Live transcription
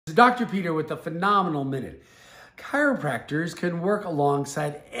Dr. Peter with the Phenomenal Minute. Chiropractors can work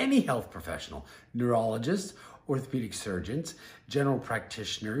alongside any health professional: neurologists, orthopedic surgeons, general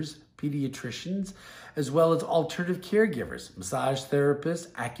practitioners, pediatricians, as well as alternative caregivers, massage therapists,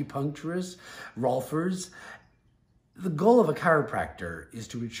 acupuncturists, rolfers. The goal of a chiropractor is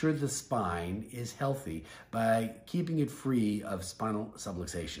to ensure the spine is healthy by keeping it free of spinal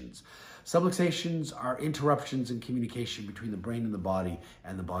subluxations. Subluxations are interruptions in communication between the brain and the body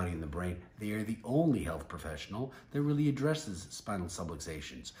and the brain. They are the only health professional that really addresses spinal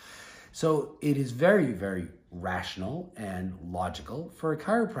subluxations. So it is very, very rational and logical for a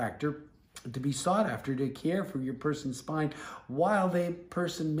chiropractor to be sought after to care for your person's spine, while the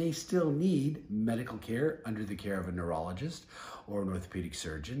person may still need medical care under the care of a neurologist or an orthopedic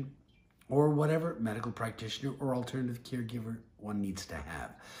surgeon or whatever medical practitioner or alternative caregiver one needs to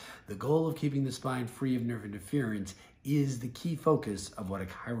have. The goal of keeping the spine free of nerve interference is the key focus of what a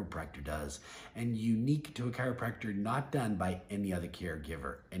chiropractor does, and unique to a chiropractor, not done by any other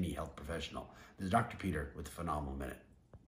caregiver, any health professional. This is Dr. Peter with the Phenomenal Minute.